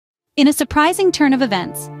In a surprising turn of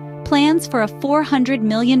events, plans for a $400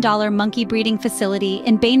 million monkey breeding facility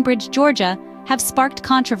in Bainbridge, Georgia, have sparked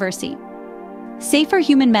controversy. Safer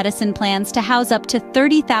Human Medicine plans to house up to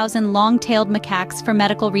 30,000 long-tailed macaques for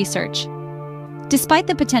medical research. Despite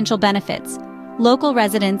the potential benefits, local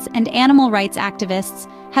residents and animal rights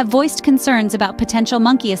activists have voiced concerns about potential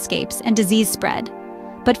monkey escapes and disease spread.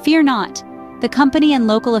 But fear not, the company and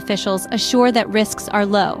local officials assure that risks are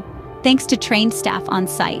low, thanks to trained staff on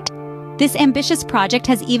site. This ambitious project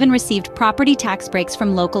has even received property tax breaks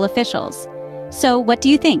from local officials. So, what do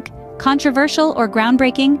you think? Controversial or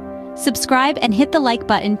groundbreaking? Subscribe and hit the like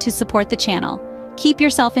button to support the channel. Keep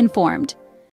yourself informed.